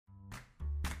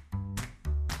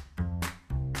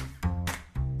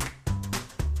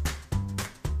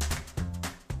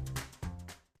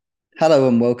Hello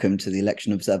and welcome to the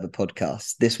Election Observer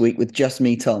podcast. This week with just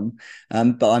me, Tom.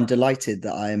 But I'm delighted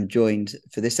that I am joined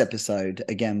for this episode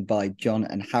again by John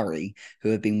and Harry, who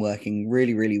have been working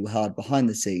really, really hard behind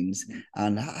the scenes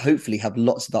and hopefully have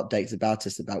lots of updates about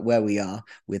us about where we are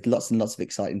with lots and lots of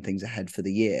exciting things ahead for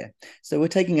the year. So we're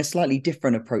taking a slightly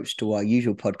different approach to our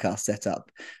usual podcast setup.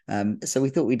 So we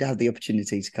thought we'd have the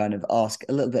opportunity to kind of ask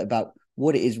a little bit about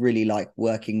what it is really like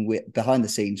working with behind the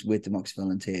scenes with Democracy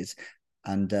Volunteers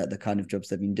and the kind of jobs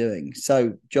they've been doing.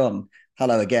 So, John,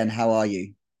 hello again. How are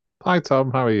you? Hi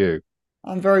Tom, how are you?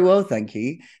 I'm very well, thank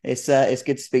you. It's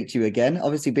good to speak to you again.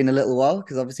 Obviously, been a little while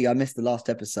because obviously I missed the last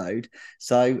episode.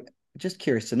 So, just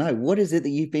curious to know what is it that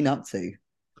you've been up to?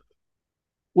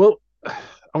 Well,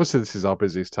 obviously this is our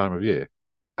busiest time of year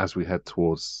as we head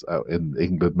towards in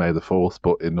England May the 4th,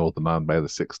 but in Northern Ireland May the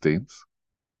 16th.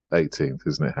 18th,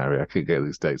 isn't it, Harry? I keep getting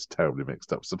these dates terribly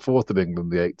mixed up. So 4th in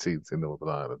England, the 18th in Northern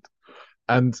Ireland.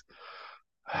 And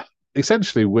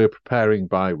essentially we're preparing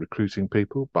by recruiting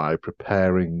people, by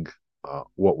preparing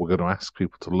what we're going to ask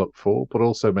people to look for, but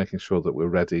also making sure that we're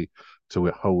ready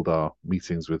to hold our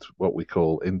meetings with what we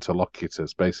call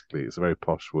interlocutors. Basically, it's a very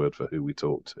posh word for who we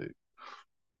talk to.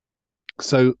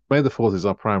 So May the 4th is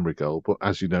our primary goal, but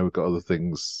as you know, we've got other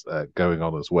things going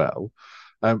on as well.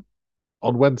 Um,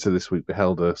 on Wednesday this week, we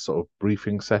held a sort of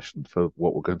briefing session for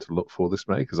what we're going to look for this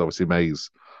May, because obviously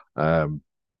May's um,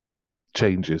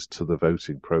 changes to the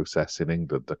voting process in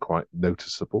England are quite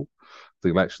noticeable. The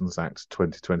Elections Act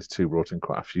 2022 brought in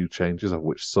quite a few changes, of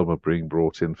which some are being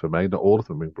brought in for May. Not all of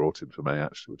them being brought in for May,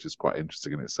 actually, which is quite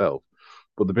interesting in itself.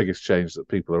 But the biggest change that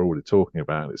people are already talking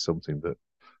about is something that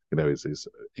is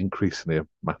increasingly a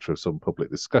matter of some public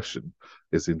discussion,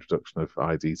 is the introduction of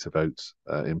ID to vote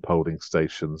in polling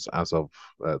stations as of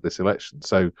this election.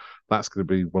 So that's going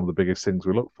to be one of the biggest things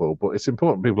we look for. But it's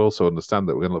important people also understand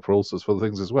that we're going to look for all sorts of other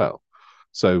things as well.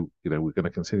 So, we're going to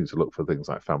continue to look for things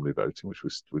like family voting,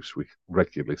 which we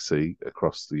regularly see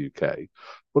across the UK,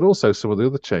 but also some of the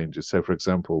other changes. So, for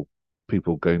example,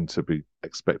 people going to be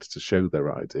expected to show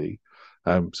their ID.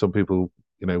 Some people,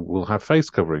 will have face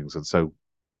coverings, and so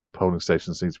polling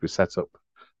stations need to be set up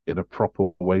in a proper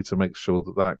way to make sure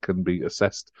that that can be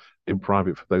assessed in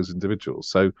private for those individuals.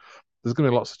 So, there's going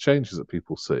to be lots of changes that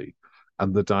people see,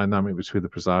 and the dynamic between the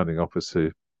presiding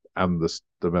officer and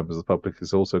the members of the public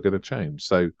is also going to change.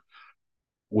 So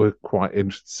we're quite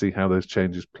interested to see how those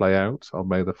changes play out on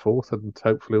May the 4th, and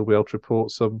hopefully we'll be able to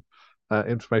report some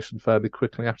information fairly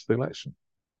quickly after the election.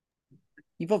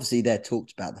 You've obviously there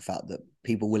talked about the fact that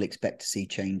people will expect to see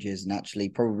changes, and actually,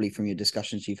 probably from your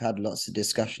discussions, you've had lots of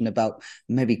discussion about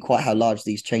maybe quite how large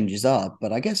these changes are.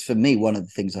 But I guess for me, one of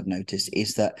the things I've noticed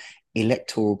is that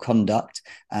electoral conduct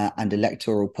and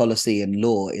electoral policy and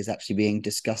law is actually being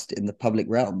discussed in the public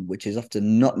realm, which is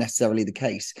often not necessarily the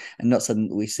case and not something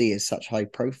that we see as such high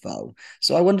profile.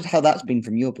 So I wondered how that's been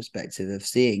from your perspective of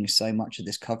seeing so much of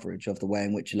this coverage of the way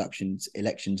in which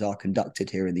elections are conducted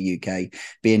here in the UK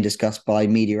being discussed by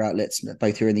media outlets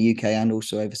both here in the UK and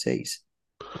also overseas.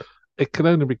 It can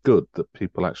only be good that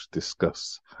people actually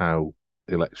discuss how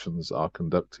elections are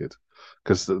conducted,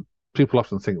 because people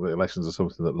often think that elections are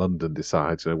something that London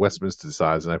decides, Westminster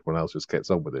decides, and everyone else just gets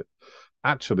on with it.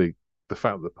 Actually, the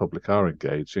fact that the public are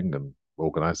engaging and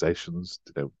organisations,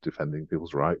 defending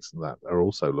people's rights and that are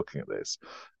also looking at this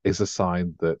is a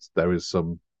sign that there is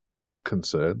some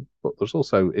concern, but there's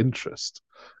also interest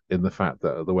in the fact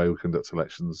that the way we conduct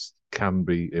elections can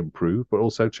be improved, but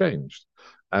also changed.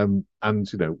 And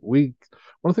we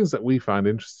one of the things that we find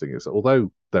interesting is that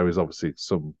although there is obviously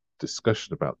some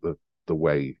discussion about the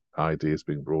way ideas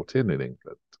being brought in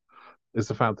England, is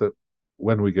the fact that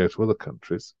when we go to other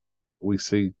countries, we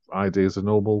see ID as a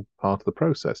normal part of the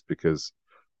process because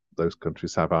those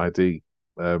countries have ID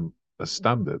as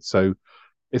standard. So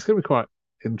it's going to be quite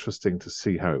interesting to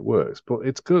see how it works. But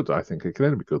it's good, I think. It can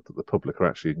only be good that the public are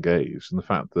actually engaged, and the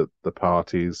fact that the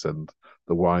parties and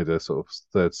the wider sort of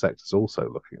third sector is also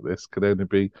looking at this can only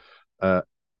be uh,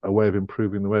 a way of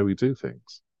improving the way we do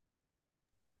things.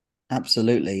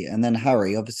 Absolutely. And then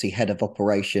Harry, obviously head of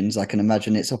operations. I can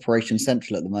imagine it's Operation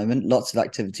Central at the moment. Lots of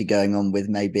activity going on with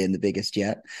May being the biggest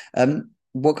yet.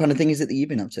 What kind of thing is it that you've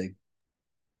been up to?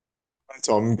 Hi,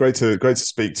 Tom, great to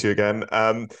speak to you again.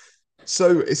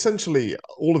 So essentially,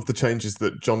 all of the changes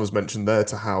that John has mentioned there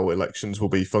to how elections will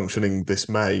be functioning this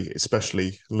May,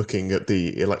 especially looking at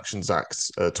the Elections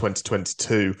Act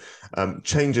 2022,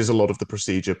 changes a lot of the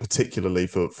procedure, particularly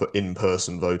for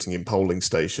in-person voting in polling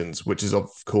stations, which is of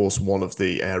course one of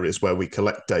the areas where we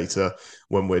collect data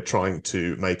when we're trying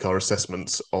to make our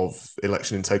assessments of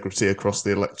election integrity across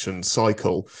the election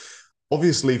cycle.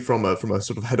 Obviously, from a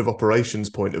sort of head of operations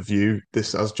point of view,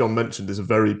 this, as John mentioned, is a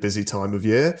very busy time of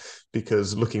year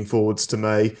because looking forwards to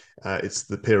May, it's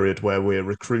the period where we're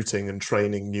recruiting and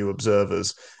training new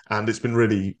observers. And it's been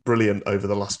really brilliant over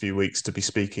the last few weeks to be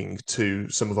speaking to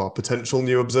some of our potential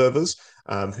new observers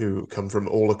who come from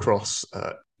all across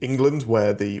England,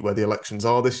 where the elections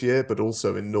are this year, but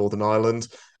also in Northern Ireland.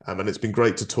 And it's been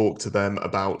great to talk to them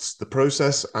about the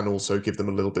process and also give them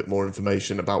a little bit more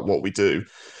information about what we do.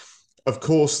 Of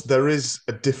course, there is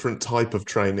a different type of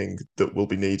training that will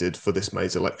be needed for this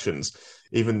May's elections.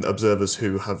 Even observers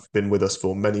who have been with us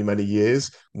for many, many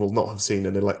years will not have seen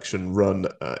an election run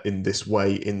in this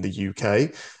way in the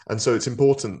UK. And so it's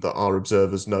important that our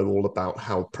observers know all about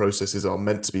how processes are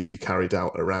meant to be carried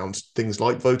out around things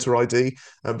like voter ID,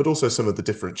 but also some of the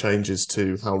different changes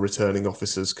to how returning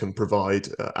officers can provide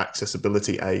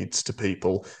accessibility aids to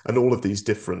people and all of these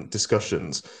different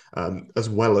discussions, as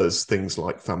well as things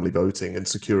like family voting and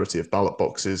security of ballot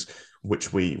boxes,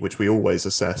 which we always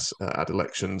assess at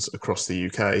elections across the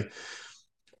UK.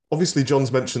 Obviously,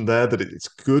 John's mentioned there that it's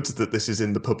good that this is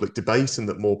in the public debate and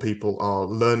that more people are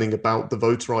learning about the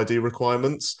voter ID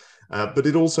requirements. But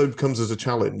it also comes as a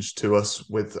challenge to us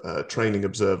with training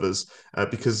observers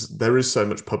because there is so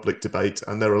much public debate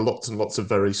and there are lots and lots of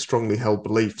very strongly held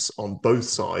beliefs on both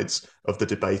sides of the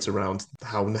debate around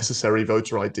how necessary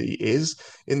voter ID is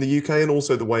in the UK and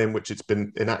also the way in which it's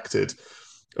been enacted.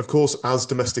 Of course, as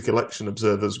domestic election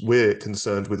observers, we're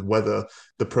concerned with whether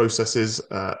the processes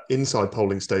inside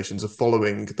polling stations are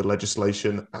following the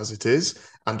legislation as it is,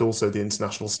 and also the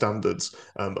international standards,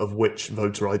 of which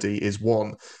voter ID is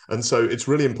one. And so it's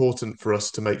really important for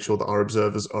us to make sure that our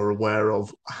observers are aware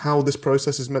of how this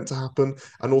process is meant to happen,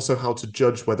 and also how to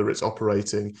judge whether it's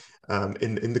operating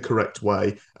in the correct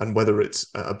way and whether it's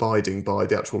abiding by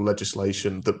the actual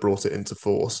legislation that brought it into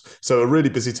force. So a really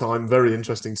busy time, very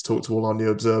interesting to talk to all our new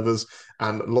observers,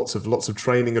 and lots of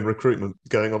training and recruitment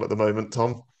going on at the moment,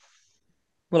 Tom.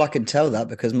 Well, I can tell that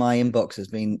because my inbox has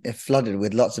been flooded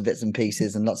with lots of bits and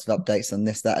pieces and lots of updates on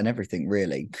this, that, and everything,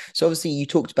 really. So obviously you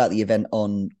talked about the event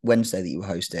on Wednesday that you were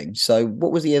hosting. So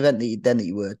what was the event that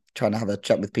you were trying to have a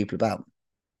chat with people about?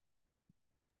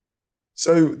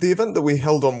 So the event that we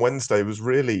held on Wednesday was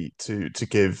really to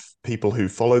give people who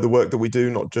follow the work that we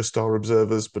do, not just our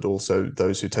observers, but also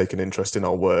those who take an interest in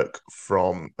our work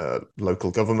from local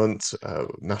government,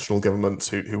 national governments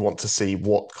who want to see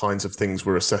what kinds of things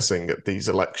we're assessing at these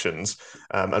elections.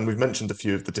 And we've mentioned a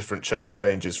few of the different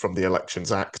changes from the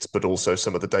Elections Act, but also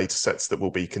some of the data sets that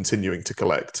we'll be continuing to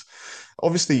collect.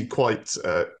 Obviously, quite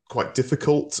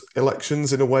difficult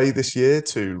elections in a way this year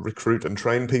to recruit and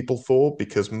train people for,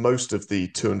 because most of the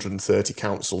 230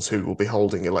 councils who will be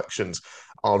holding elections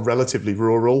are relatively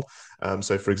rural.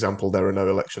 So, for example, there are no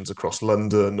elections across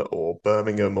London or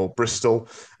Birmingham or Bristol.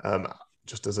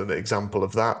 Just as an example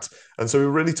of that. And so we're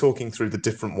really talking through the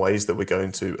different ways that we're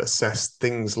going to assess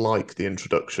things like the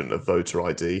introduction of voter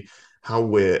ID, how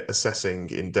we're assessing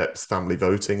in-depth family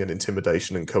voting and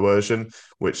intimidation and coercion,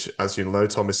 which, as you know,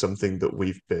 Tom, is something that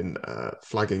we've been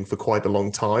flagging for quite a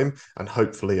long time. And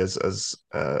hopefully as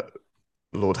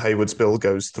Lord Hayward's bill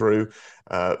goes through,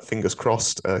 fingers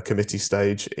crossed, committee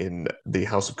stage in the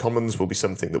House of Commons will be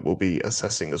something that we'll be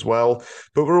assessing as well.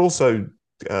 But we're also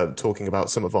talking about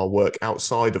some of our work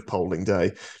outside of polling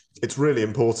day. It's really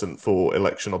important for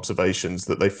election observations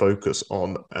that they focus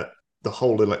on the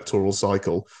whole electoral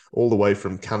cycle, all the way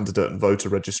from candidate and voter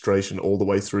registration, all the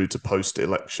way through to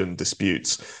post-election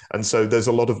disputes. And so there's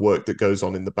a lot of work that goes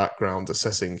on in the background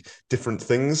assessing different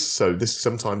things. So this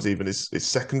sometimes even is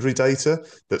secondary data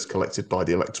that's collected by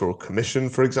the Electoral Commission,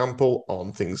 for example,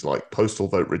 on things like postal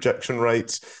vote rejection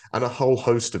rates and a whole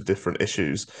host of different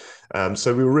issues.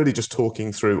 So we were really just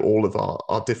talking through all of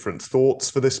our different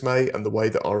thoughts for this May and the way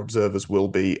that our observers will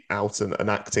be out and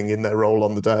acting in their role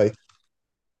on the day.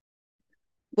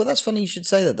 Well, that's funny you should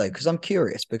say that though, because I'm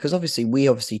curious. Because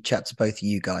we chat to both of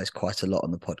you guys quite a lot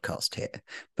on the podcast here.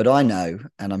 But I know,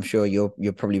 and I'm sure you'll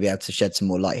probably be able to shed some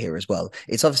more light here as well.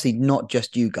 It's obviously not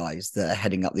just you guys that are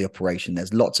heading up the operation.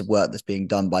 There's lots of work that's being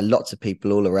done by lots of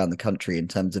people all around the country in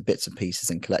terms of bits and pieces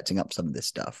and collecting up some of this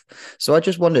stuff. So I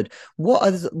just wondered, what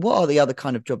are the other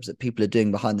kind of jobs that people are doing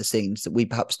behind the scenes that we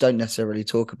perhaps don't necessarily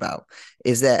talk about?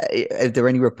 Are there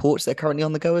any reports that are currently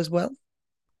on the go as well?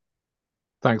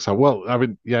 Thanks, Al. Well, I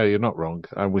mean, yeah, you're not wrong.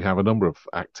 We have a number of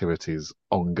activities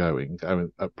ongoing. I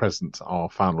mean, at present,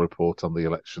 our final report on the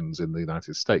elections in the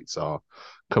United States are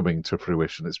coming to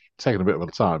fruition. It's taken a bit of a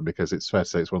time because it's fair to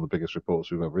say it's one of the biggest reports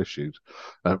we've ever issued,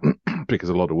 because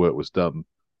a lot of work was done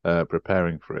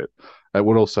preparing for it.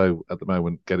 We're also at the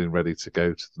moment getting ready to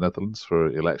go to the Netherlands for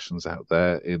elections out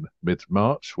there in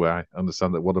mid-March, where I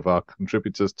understand that one of our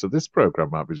contributors to this program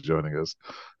might be joining us.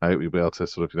 I hope you'll be able to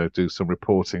sort of do some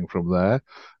reporting from there,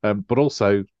 but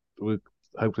also we're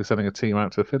hopefully sending a team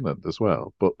out to Finland as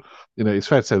well. But it's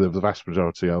fair to say that the vast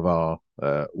majority of our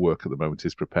work at the moment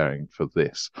is preparing for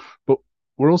this. But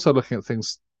we're also looking at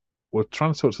things. We're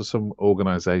trying to talk to some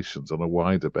organisations on a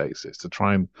wider basis to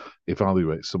try and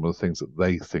evaluate some of the things that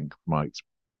they think might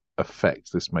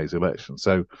affect this May's election.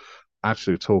 So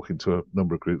actually talking to a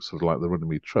number of groups sort of like the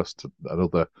Runnymede Trust and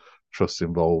other trusts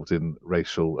involved in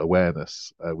racial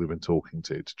awareness we've been talking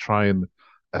to try and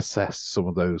assess some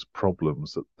of those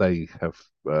problems that they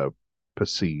have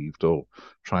perceived or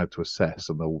tried to assess,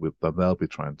 and they'll be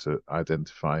trying to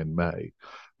identify in May.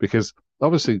 Because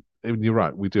obviously, you're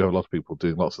right, we do have a lot of people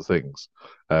doing lots of things.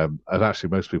 And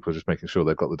actually, most people are just making sure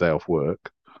they've got the day off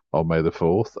work on May the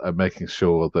 4th and making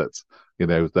sure that,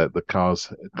 that the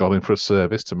car's gone in for a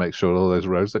service to make sure all those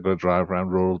roads they're going to drive around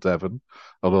rural Devon,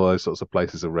 all those sorts of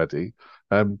places are ready.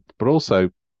 But also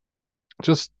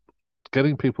just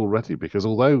getting people ready, because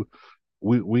although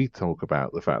we talk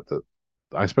about the fact that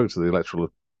I spoke to the Electoral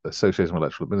Association of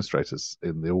Electoral Administrators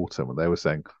in the autumn, and they were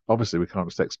saying, obviously, we can't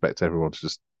just expect everyone to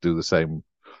just do the same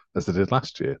as they did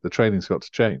last year. The training's got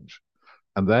to change,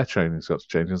 and their training's got to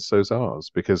change, and so's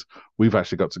ours, because we've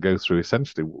actually got to go through,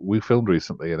 essentially, we filmed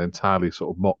recently an entirely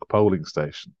sort of mock polling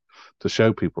station to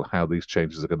show people how these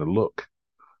changes are going to look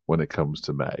when it comes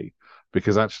to May,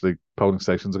 because actually polling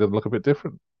stations are going to look a bit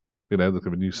different. There's going to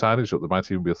be new signage up. There might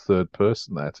even be a third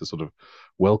person there to sort of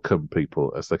welcome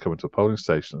people as they come into a polling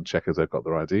station and check if they've got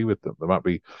their ID with them. There might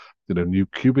be, new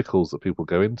cubicles that people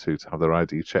go into to have their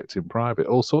ID checked in private,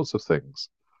 all sorts of things.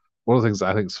 One of the things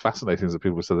that I think is fascinating is that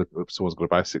people say that someone's going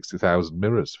to buy 60,000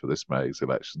 mirrors for this May's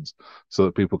elections so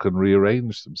that people can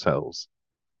rearrange themselves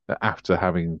after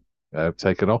having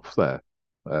taken off their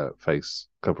face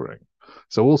covering.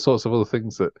 So all sorts of other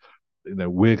things that,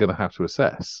 we're going to have to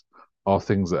assess are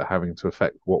things that are having to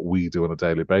affect what we do on a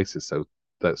daily basis. So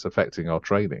that's affecting our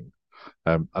training.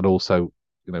 And also,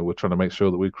 we're trying to make sure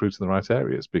that we recruit in the right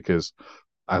areas, because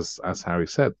as Harry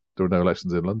said, there are no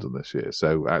elections in London this year.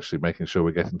 So actually making sure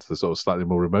we get into the sort of slightly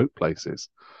more remote places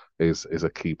is a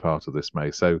key part of this May.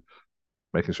 So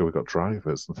making sure we've got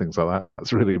drivers and things like that,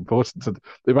 that's really important. And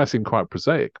they might seem quite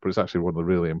prosaic, but it's actually one of the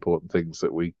really important things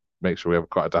that we make sure we have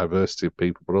quite a diversity of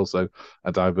people, but also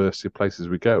a diversity of places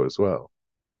we go as well.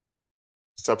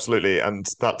 Absolutely. And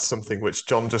that's something which,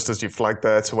 John, just as you flagged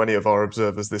there to any of our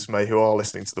observers this May who are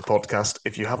listening to the podcast,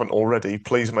 if you haven't already,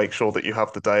 please make sure that you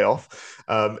have the day off.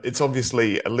 It's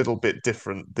obviously a little bit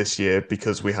different this year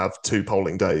because we have 2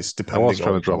 polling days, depending on... I was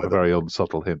trying to drop a very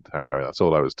unsubtle hint, Harry. That's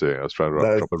all I was doing. I was trying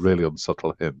to drop a really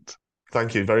unsubtle hint.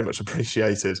 Thank you, very much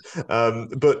appreciated.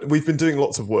 But we've been doing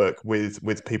lots of work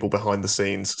with people behind the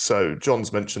scenes. So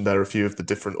John's mentioned there a few of the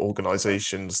different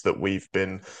organisations that we've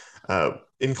been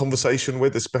in conversation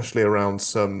with, especially around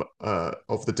some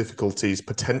of the difficulties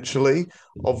potentially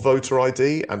of voter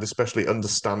ID, and especially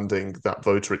understanding that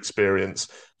voter experience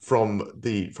from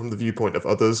the viewpoint of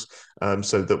others,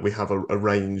 so that we have a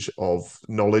range of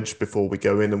knowledge before we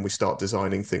go in and we start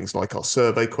designing things like our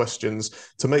survey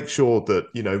questions, to make sure that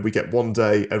we get one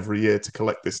day every year to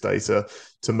collect this data,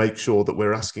 to make sure that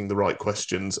we're asking the right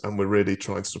questions and we're really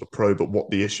trying to sort of probe at what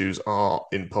the issues are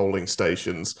in polling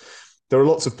stations. There are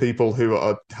lots of people who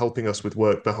are helping us with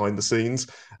work behind the scenes,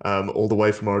 all the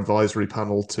way from our advisory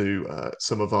panel to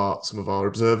some of our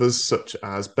observers, such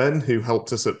as Ben, who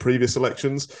helped us at previous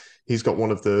elections. He's got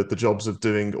one of the jobs of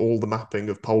doing all the mapping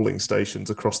of polling stations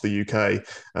across the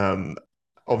UK.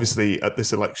 Obviously, at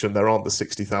this election, there aren't the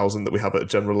 60,000 that we have at a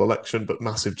general election, but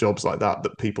massive jobs like that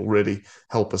people really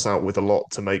help us out with a lot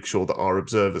to make sure that our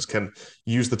observers can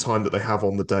use the time that they have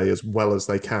on the day as well as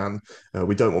they can.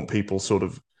 We don't want people sort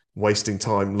of wasting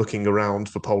time looking around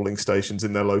for polling stations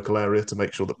in their local area, to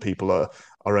make sure that people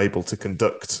are able to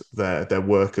conduct their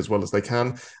work as well as they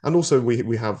can. And also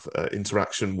we have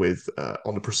interaction with,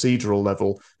 on a procedural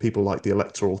level, people like the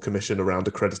Electoral Commission around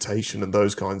accreditation and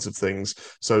those kinds of things.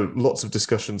 So lots of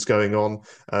discussions going on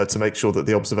to make sure that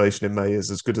the observation in May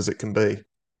is as good as it can be.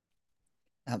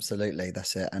 Absolutely,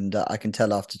 that's it. And I can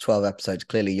tell after 12 episodes,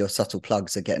 clearly your subtle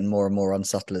plugs are getting more and more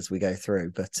unsubtle as we go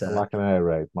through. But like an air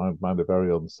raid, mine are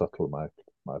very unsubtle. My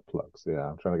plugs, yeah.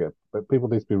 I'm trying to get, but people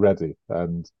need to be ready,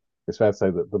 and it's fair to say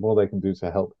that the more they can do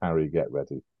to help Harry get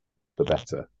ready, the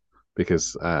better,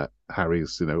 because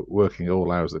Harry's working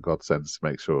all hours that God sends to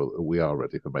make sure that we are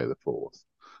ready for May the 4th.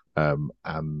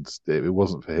 And if it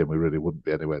wasn't for him, we really wouldn't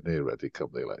be anywhere near ready come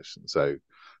the election. So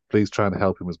please try and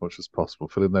help him as much as possible.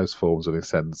 Fill in those forms when he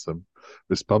sends them,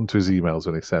 respond to his emails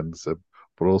when he sends them,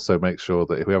 but also make sure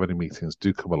that if we have any meetings,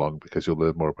 do come along, because you'll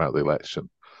learn more about the election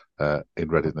in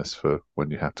readiness for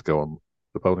when you have to go on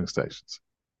the polling stations.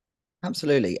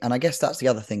 Absolutely. And I guess that's the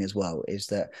other thing as well, is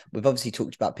that we've obviously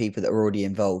talked about people that are already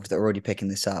involved, that are already picking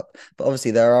this up. But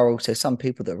obviously there are also some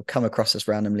people that have come across us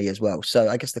randomly as well. So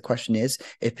I guess the question is,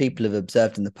 if people have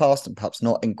observed in the past and perhaps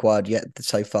not inquired yet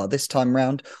so far this time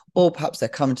round, or perhaps they're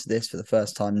coming to this for the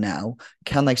first time now,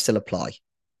 can they still apply?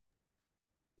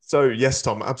 So yes,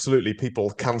 Tom, absolutely. People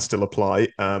can still apply.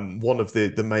 One of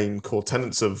the main core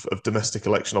tenets of domestic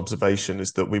election observation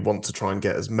is that we want to try and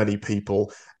get as many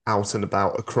people out and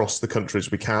about across the country as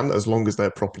we can, as long as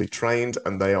they're properly trained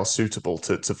and they are suitable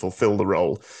to fulfill the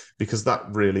role, because that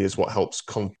really is what helps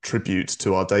contribute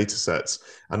to our data sets,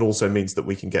 and also means that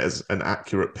we can get an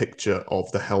accurate picture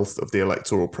of the health of the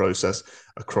electoral process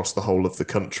across the whole of the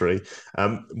country.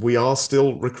 We are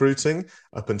still recruiting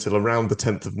up until around the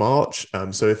 10th of March.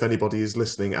 So if anybody is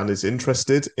listening and is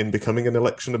interested in becoming an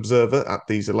election observer at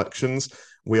these elections,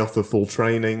 we offer full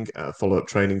training, follow-up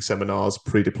training seminars,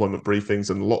 pre-deployment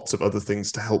briefings, and lots of other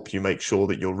things to help you make sure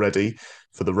that you're ready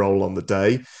for the role on the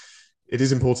day. It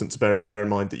is important to bear in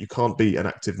mind that you can't be an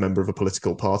active member of a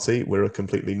political party. We're a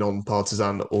completely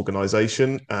non-partisan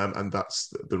organisation, and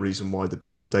that's the reason why the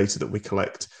data that we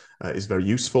collect is very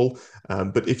useful.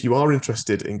 But if you are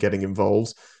interested in getting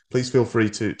involved, please feel free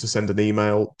to send an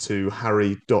email to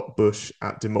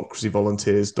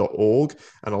harry.bush@democracyvolunteers.org.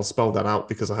 And I'll spell that out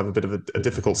because I have a bit of a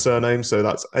difficult surname. So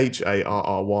that's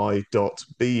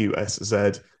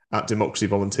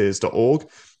harry.busz@democracyvolunteers.org.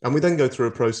 And we then go through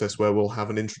a process where we'll have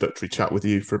an introductory chat with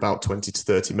you for about 20 to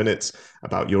 30 minutes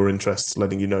about your interests,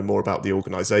 letting you know more about the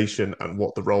organisation and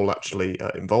what the role actually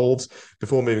involves,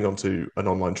 before moving on to an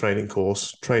online training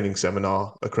course, training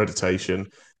seminar,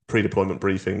 accreditation, pre-deployment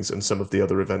briefings, and some of the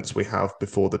other events we have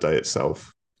before the day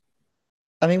itself.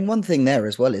 I mean, one thing there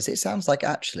as well is it sounds like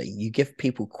actually you give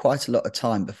people quite a lot of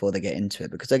time before they get into it,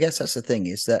 because I guess that's the thing,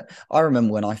 is that I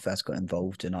remember when I first got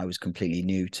involved and I was completely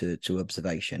new to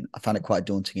observation, I found it quite a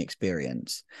daunting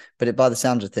experience. But by the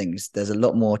sound of things, there's a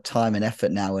lot more time and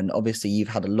effort now. And obviously you've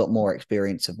had a lot more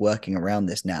experience of working around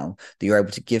this now, that you're able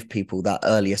to give people that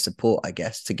earlier support, I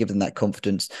guess, to give them that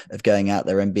confidence of going out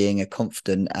there and being a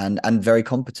confident and very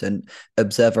competent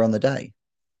observer on the day.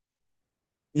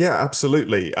 Yeah,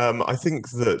 absolutely. I think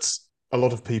that a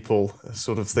lot of people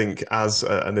sort of think, as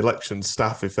an election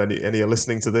staff, if any are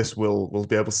listening to this, will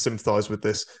be able to sympathise with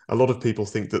this. A lot of people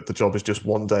think that the job is just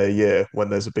one day a year when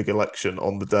there's a big election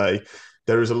on the day.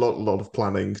 There is a lot of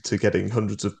planning to getting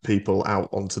hundreds of people out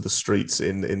onto the streets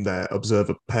in their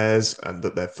observer pairs, and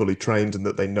that they're fully trained and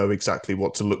that they know exactly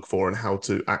what to look for and how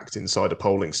to act inside a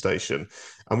polling station.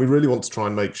 And we really want to try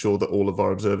and make sure that all of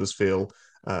our observers feel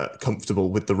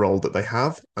comfortable with the role that they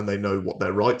have, and they know what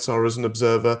their rights are as an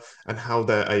observer and how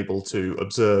they're able to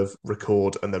observe,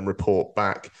 record, and then report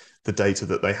back the data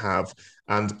that they have.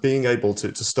 And being able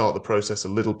to start the process a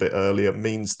little bit earlier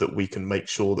means that we can make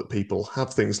sure that people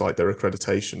have things like their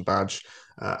accreditation badge,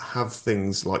 have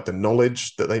things like the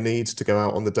knowledge that they need to go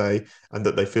out on the day, and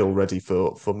that they feel ready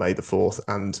for May the 4th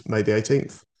and May the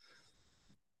 18th.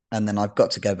 And then I've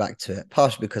got to go back to it,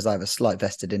 partially because I have a slight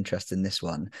vested interest in this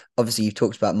one. Obviously, you've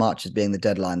talked about March as being the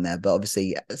deadline there, but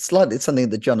obviously, slightly something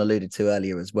that John alluded to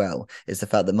earlier as well is the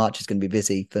fact that March is going to be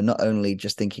busy for not only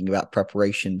just thinking about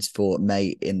preparations for May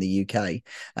in the UK,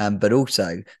 but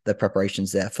also the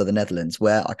preparations there for the Netherlands,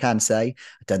 where I can say,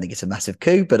 I don't think it's a massive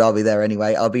coup, but I'll be there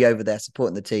anyway. I'll be over there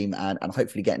supporting the team and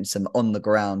hopefully getting some on the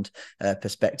ground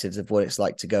perspectives of what it's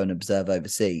like to go and observe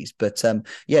overseas. But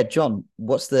yeah, John,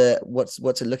 what's it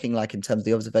looking like in terms of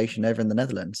the observation over in the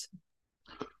Netherlands?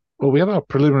 Well, we had our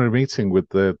preliminary meeting with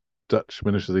the Dutch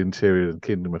Minister of the Interior and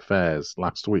Kingdom Affairs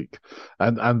last week,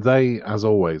 and they, as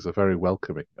always, are very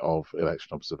welcoming of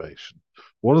election observation.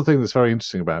 One of the things that's very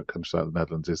interesting about countries like the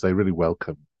Netherlands is they really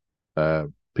welcome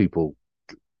people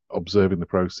observing the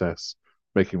process,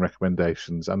 making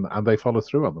recommendations, and they follow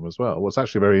through on them as well. What's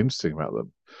actually very interesting about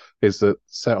them is that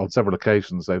on several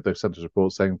occasions they've sent us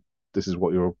reports saying this is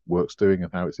what your work's doing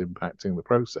and how it's impacting the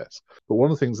process. But one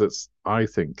of the things that's, I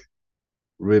think,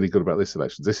 really good about this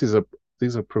election,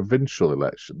 these are provincial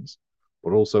elections,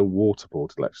 but also water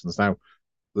board elections. Now,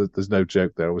 there's no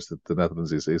joke there. Obviously, the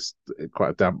Netherlands is quite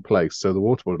a damp place, so the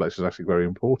water board election is actually very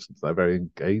important. They're very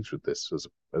engaged with this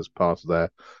as part of their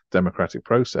democratic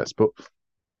process. But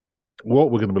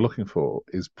what we're going to be looking for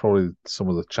is probably some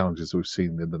of the challenges we've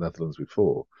seen in the Netherlands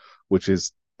before, which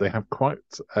is they have quite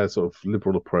a sort of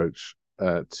liberal approach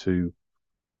to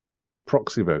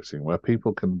proxy voting, where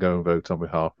people can go and vote on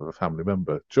behalf of a family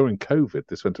member. During COVID,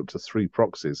 this went up to 3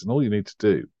 proxies, and all you need to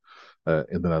do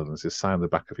in the Netherlands is sign the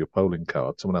back of your polling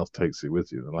card. Someone else takes it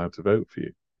with you and allowed to vote for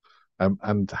you.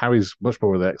 And Harry's much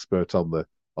more of the expert on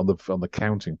the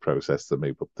counting process than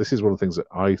me. But this is one of the things that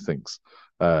I think's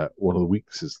one of the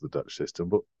weaknesses of the Dutch system.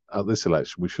 But at this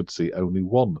election, we should see only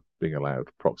 1 being allowed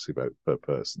proxy vote per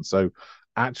person. So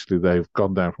actually, they've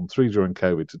gone down from 3 during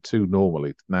COVID to 2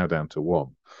 normally, now down to 1.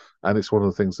 And it's one of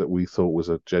the things that we thought was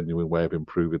a genuine way of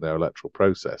improving their electoral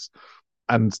process.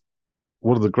 And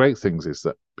one of the great things is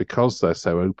that because they're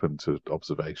so open to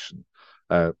observation,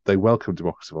 they welcome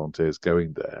Democracy Volunteers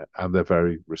going there, and they're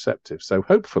very receptive. So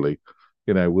hopefully,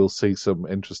 we'll see some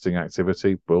interesting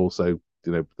activity, but also,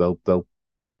 they'll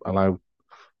allow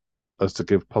us to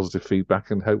give positive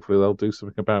feedback, and hopefully they'll do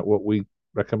something about what we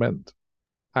recommend.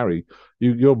 Harry,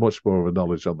 you're much more of a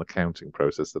knowledge on the counting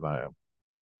process than I am.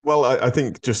 Well, I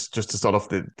think just to start off,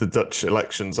 the Dutch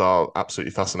elections are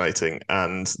absolutely fascinating.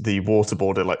 And the water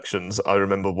board elections, I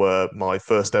remember, were my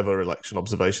first ever election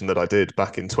observation that I did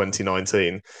back in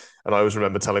 2019. And I always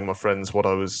remember telling my friends what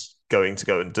I was going to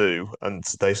go and do. And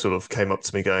they sort of came up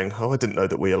to me going, "Oh, I didn't know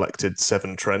that we elected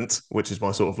Severn Trent, which is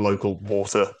my sort of local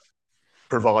water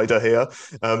provider here."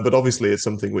 But obviously it's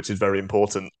something which is very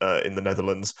important in the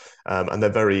Netherlands, and they're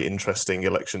very interesting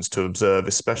elections to observe,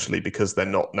 especially because they're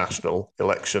not national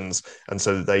elections, and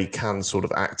so they can sort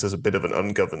of act as a bit of an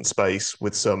ungoverned space,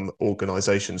 with some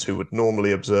organisations who would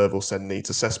normally observe or send needs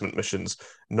assessment missions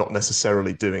not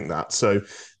necessarily doing that. So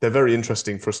they're very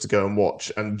interesting for us to go and watch.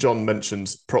 And John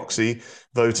mentioned proxy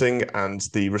voting and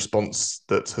the response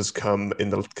that has come in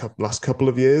the last couple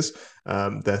of years.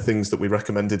 They're things that we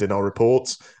recommended in our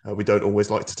reports. We don't always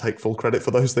like to take full credit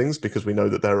for those things, because we know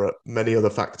that there are many other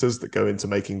factors that go into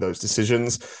making those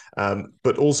decisions,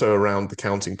 but also around the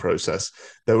counting process.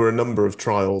 There were a number of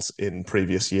trials in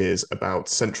previous years about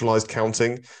centralised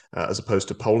counting as opposed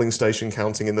to polling station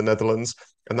counting in the Netherlands.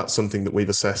 And that's something that we've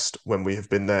assessed when we have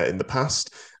been there in the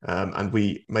past. And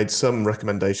we made some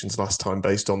recommendations last time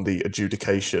based on the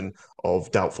adjudication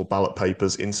of doubtful ballot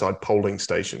papers inside polling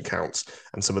station counts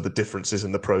and some of the differences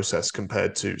in the process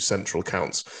compared to central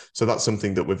counts. So that's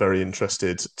something that we're very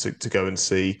interested to go and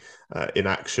see in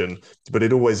action. But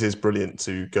it always is brilliant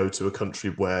to go to a country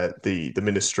where the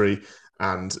ministry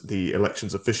and the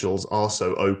elections officials are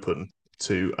so open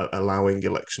to allowing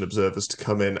election observers to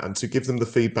come in and to give them the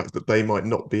feedback that they might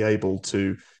not be able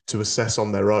to assess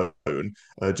on their own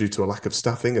due to a lack of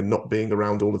staffing and not being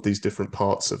around all of these different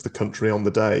parts of the country on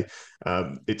the day.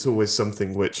 It's always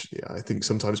something which I think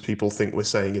sometimes people think we're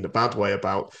saying in a bad way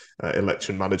about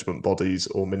election management bodies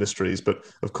or ministries, but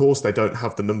of course they don't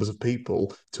have the numbers of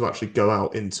people to actually go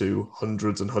out into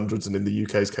hundreds and hundreds, and in the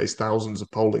UK's case, thousands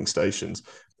of polling stations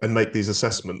and make these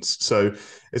assessments. So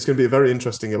it's going to be a very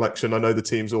interesting election. I know the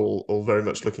team's all very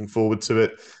much looking forward to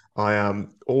it. I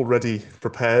am already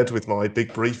prepared with my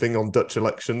big briefing on Dutch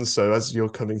elections. So as you're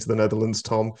coming to the Netherlands,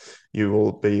 Tom, you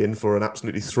will be in for an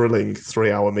absolutely thrilling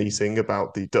 3-hour meeting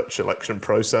about the Dutch election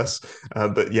process.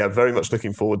 But yeah, very much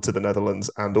looking forward to the Netherlands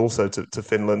and also to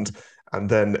Finland, and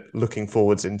then looking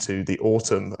forwards into the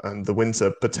autumn and the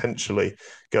winter, potentially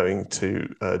going to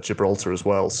Gibraltar as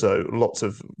well. So lots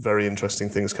of very interesting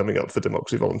things coming up for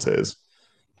Democracy Volunteers.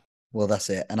 Well, that's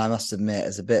it. And I must admit,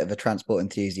 as a bit of a transport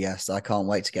enthusiast, I can't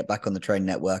wait to get back on the train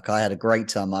network. I had a great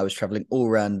time. I was traveling all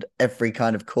around every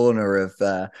kind of corner of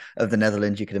the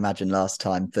Netherlands you could imagine last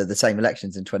time for the same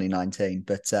elections in 2019.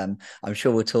 But I'm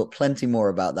sure we'll talk plenty more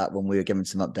about that when we were given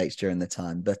some updates during the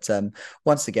time. But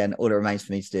once again, all it remains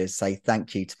for me to do is say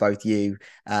thank you to both you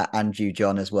and you,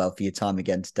 John, as well, for your time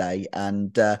again today.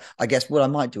 And I guess what I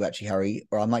might do actually, Harry,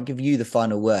 or I might give you the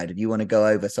final word if you want to go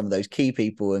over some of those key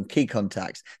people and key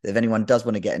contacts that if anyone does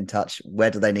want to get in touch,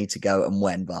 where do they need to go and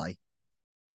when by?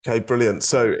 Okay, brilliant.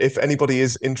 So if anybody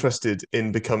is interested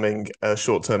in becoming a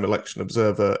short-term election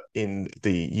observer in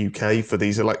the UK for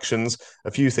these elections,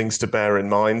 a few things to bear in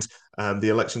mind. The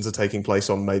elections are taking place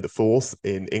on May the 4th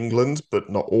in England, but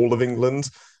not all of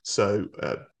England. So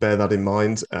bear that in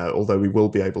mind, although we will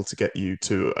be able to get you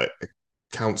to a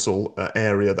council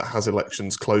area that has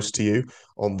elections close to you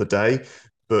on the day.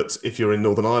 But if you're in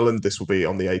Northern Ireland, this will be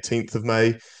on the 18th of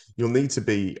May. You'll need to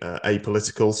be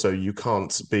apolitical, so you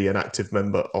can't be an active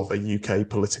member of a UK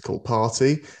political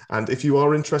party. And if you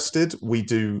are interested, we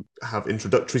do have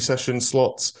introductory session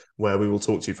slots where we will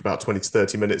talk to you for about 20 to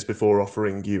 30 minutes before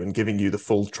offering you and giving you the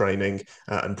full training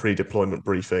and pre-deployment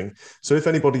briefing. So if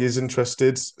anybody is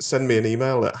interested, send me an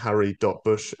email at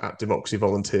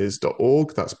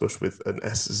harry.bush@democracyvolunteers.org. That's Bush with an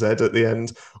SZ at the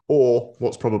end. Or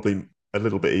what's probably a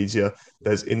little bit easier,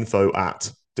 there's info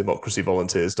at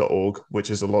democracyvolunteers.org, which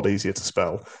is a lot easier to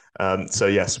spell. So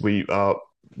yes, we are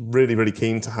really, really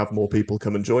keen to have more people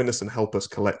come and join us and help us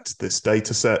collect this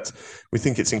data set. We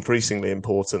think it's increasingly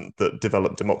important that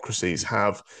developed democracies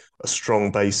have a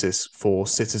strong basis for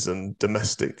citizen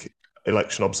domestic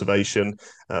election observation,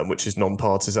 which is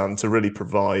non-partisan, to really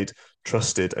provide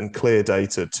trusted and clear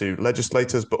data to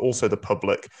legislators, but also the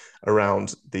public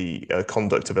around the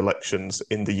conduct of elections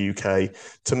in the UK,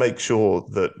 to make sure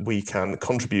that we can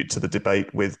contribute to the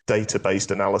debate with data-based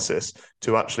analysis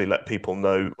to actually let people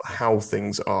know how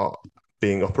things are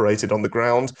being operated on the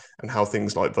ground and how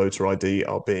things like voter ID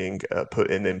are being put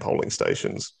in polling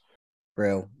stations.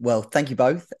 Real. Well, thank you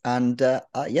both. And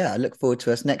I look forward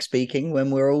to us next speaking when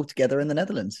we're all together in the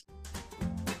Netherlands.